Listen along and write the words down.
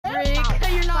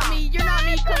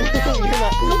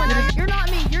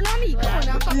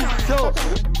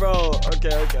Bro,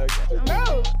 okay.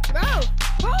 Bro.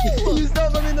 You still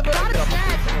let me in the video.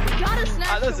 Gotta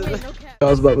snatch. Listen. I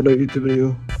was about to do a YouTube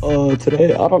video.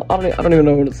 Today I don't even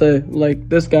know what to say. Like,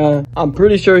 this guy, I'm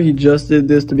pretty sure he just did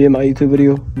this to be in my YouTube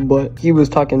video, but he was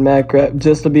talking mad crap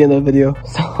just to be in that video.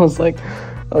 So I was like,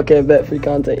 okay, bet, free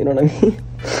content, you know what I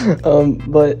mean?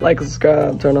 But like,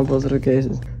 subscribe, turn on post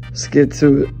notifications. Let's get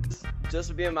to it. Just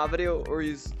to be in my video, or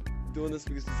he's doing this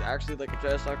because he's actually like a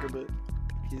trash talker, but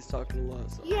he's talking a lot.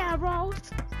 So. Yeah, bro.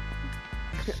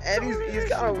 And he's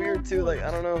kind of weird too. Like,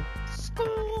 I don't know.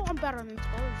 School. I'm better than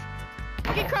school.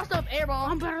 Get crossed up, airball.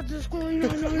 I'm better than school.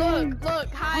 Look.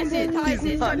 High assist.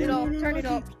 Turn it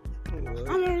off.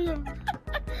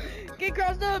 Get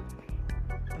crossed up.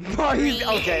 Bro, he's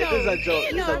okay. This is a joke.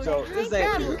 This is a joke. This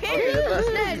ain't true.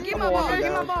 Okay, Get my ball. You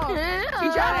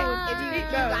trying?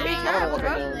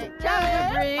 Bro.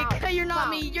 You're not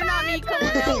me. Come on.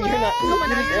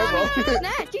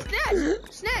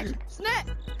 Snatch.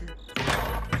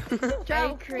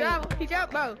 Travel,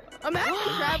 bro. I'm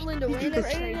actually traveling to win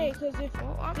this training. Bro,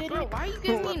 why are you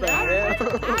giving me that?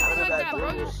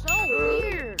 Bro, you're so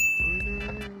weird.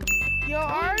 Yo,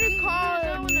 I already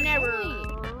called never.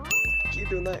 Keep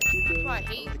doing that. I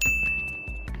hate you.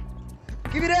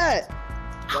 Give me that.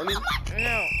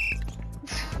 No.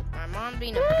 My mom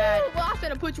being a bad. Well, I'm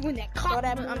finna put you in that cup. Shut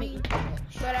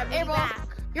up, Hey, bro.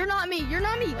 You're not me. Come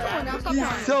on now, stop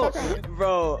crying. So,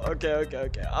 bro, okay.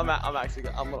 I'm actually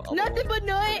gonna. Nothing but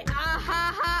nut.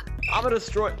 I'm gonna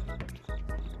destroy.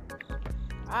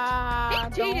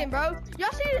 He's cheating, bro.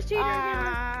 Y'all see this cheater?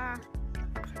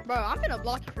 Bro, I'm finna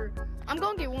block you for. I'm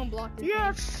gonna get one block.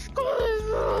 Yes.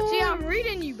 See, I'm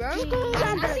reading you, bro. I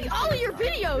see all of your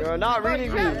videos. You're not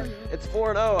reading me. It's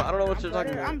 4-0. I don't know what you're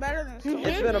talking I'm about. better than school.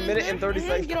 It's been a minute and 30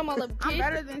 seconds. Get on my level, I'm kid.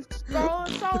 better than school.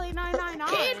 Solely 999.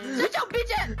 Kid, shut your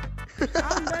bitch ass.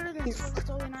 I'm better than school.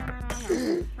 Solely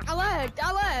 999.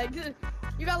 I lagged.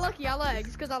 You got lucky. I lagged.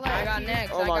 It's because I lagged. I got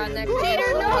next. Oh my Cheater,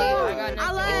 goodness. no. I got next.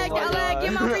 I lagged.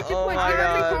 Get my free 2 Oh points. my Get my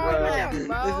free 2 God, points. bro.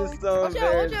 Bro. This is so Watch out.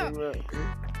 embarrassing, bro.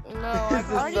 No, I've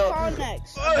already called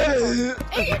next.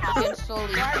 Against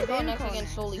Soli. I've Go been next carded.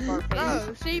 against Soli for face.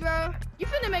 Bro, see, bro. You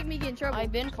finna make me get in trouble.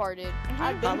 I've been carded.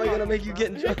 How am I gonna make you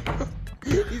get in trouble?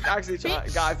 He's actually trying,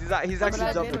 guys. He's actually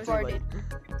I've jumping been too late.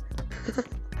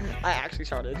 I actually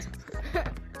charted.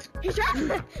 He's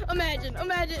trying. Imagine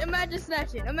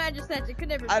snatching. Could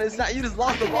never. I just not. You just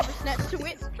lost the ball. Never snatch to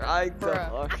it. Trying to.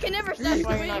 Bruh. I can never snatch to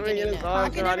Why you're not win. getting it? I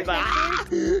can never snatch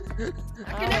to win. I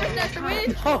can never snatch to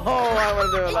win. Oh, I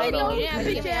want to do it like You that. didn't have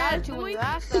to give me attitude when you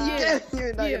asked that. Yeah.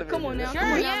 You're not Yeah, gonna come make on it. now. Sure,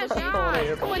 Come on yes, now,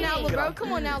 yes. Come on now, LeBro.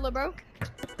 Come on now, LeBro.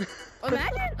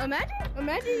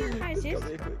 Imagine. Hi, sis. It's gonna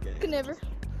be a quick game. Could never.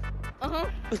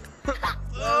 There you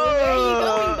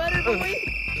going, butter boy.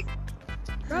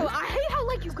 Bro, I hate how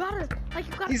you gotta.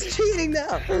 He's cheating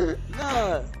now.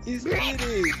 Nah, he's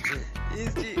cheating.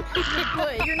 He's cheating.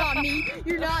 What? You're not me.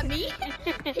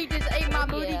 He just ate my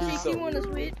booty Yeah. cheeks. He wanna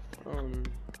switch. And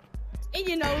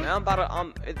you know. Man, I'm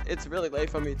about to. It's really late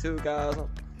for me too, guys.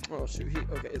 Oh shoot.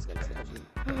 Okay, it's gonna snatch me.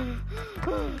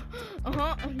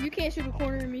 You can't shoot a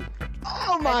corner of me.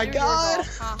 Oh my God.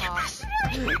 Haha.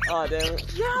 Oh damn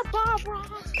it. Yeah, Bob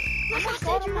Ross. Like I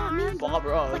said, you're not me. Bob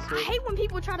Ross. Like, I hate when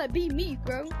people try to be me,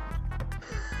 bro.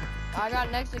 I got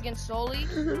next against Soli.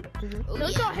 Don't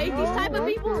y'all hate these type of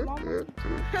people?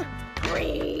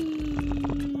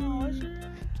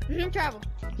 Travel.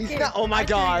 He's not. Oh my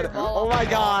God. Oh my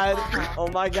God. Oh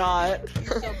my God.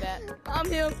 You're so bad. I'm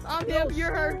him.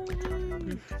 You're her.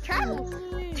 Travel.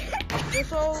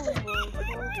 It's over.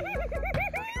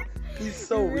 He's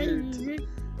so weird.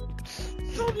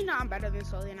 Solely I'm better than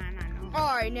Solely 999.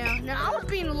 Alright, now I was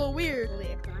being a little weird,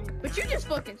 but you just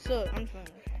fucking suck. I'm fine.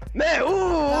 Man, ooh.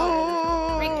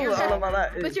 I don't know about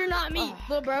that. But you're not me,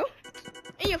 little bro.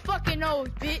 And your fucking nose,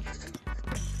 bitch.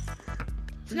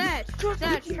 Snatch,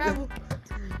 travel.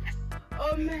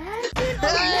 Imagine.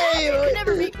 You could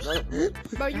never make it.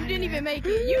 Bro, you didn't even make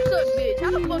it. You suck, bitch.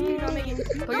 How the fuck you gonna make it?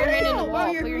 Put your hand in the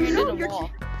wall. Put your hand in the wall.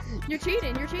 You're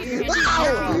cheating.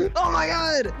 Wow! Oh my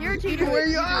God! You're a cheater. Where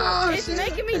you are? It's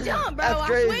making me jump, bro. That's I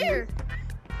crazy. swear.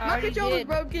 I My already controller's did.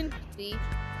 broken. See?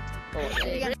 Oh,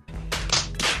 okay.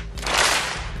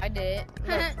 I did.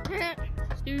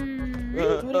 Dude.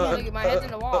 Look, my head's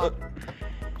in the wall.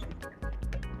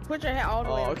 Put your head all the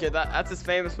way Oh, up. okay. That's his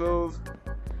famous move.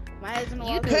 My head's in the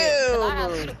You wall. do it. 'Cause I Hell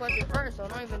asked you no. the question first, so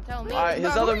don't even tell me. All right,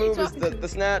 his Bro, other who are you move is talking the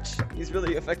snatch. He's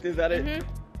really effective at it. Mhm.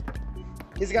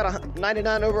 He's got a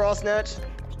 99 overall snatch.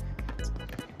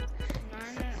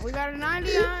 We got a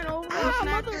 99 over Ah,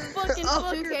 snatcher. motherfucking Oh,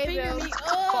 fucker, 2K finger though. me.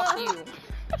 Fuck you.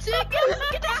 Shit, get that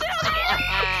shit out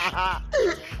of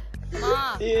here.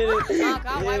 Ma. He hit it. Ma,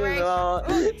 God, white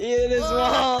race. He hit his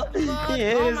wall. He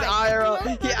hit Oh his my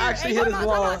IRL. He actually hit his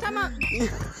wall. Time out.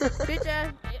 Bitch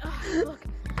ass. Look.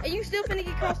 Hey, you still finna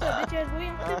get crossed up, bitch ass boy.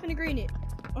 I'm still finna green it.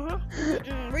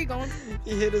 Where you going?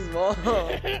 He hit his wall.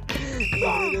 He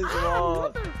hit his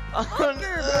wall.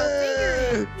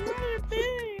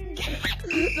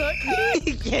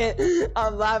 He can't.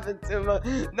 I'm laughing too much.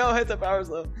 No, hit the power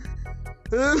slow.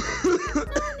 I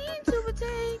need to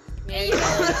take. Yeah, you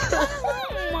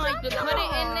Oh my Just put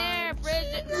it in there,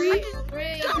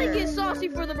 Bridget. Gotta get saucy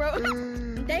for the bro.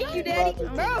 Thank you, daddy.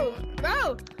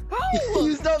 Bro.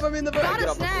 You stopped me in the back. Gotta Get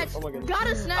off my snatch. foot. Oh my God.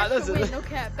 Gotta snatch the listen. win. No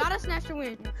cap. Gotta snatch the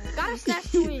win. Gotta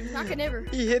snatch the win. I can never.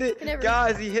 He hit it. Can never.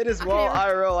 Guys, he hit his I wall can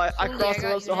never. IRL. I Only crossed I him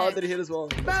got up so you hard that next. he hit his wall.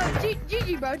 Bro,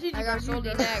 GG, bro. GG, I got bro.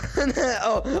 Soldy next.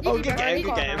 Oh, good bro. game,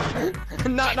 good Good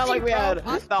game. Not like we had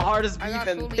the hardest I beef got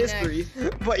in Soldy history,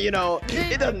 but you know,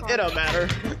 it don't matter.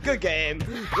 Good game.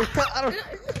 I don't.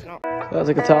 As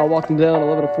I can tell, I walked him down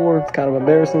 11-4. It's kind of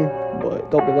embarrassing, but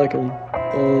don't be like him.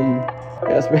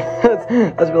 Yeah,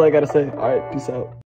 that's really all I gotta say. All right, peace out.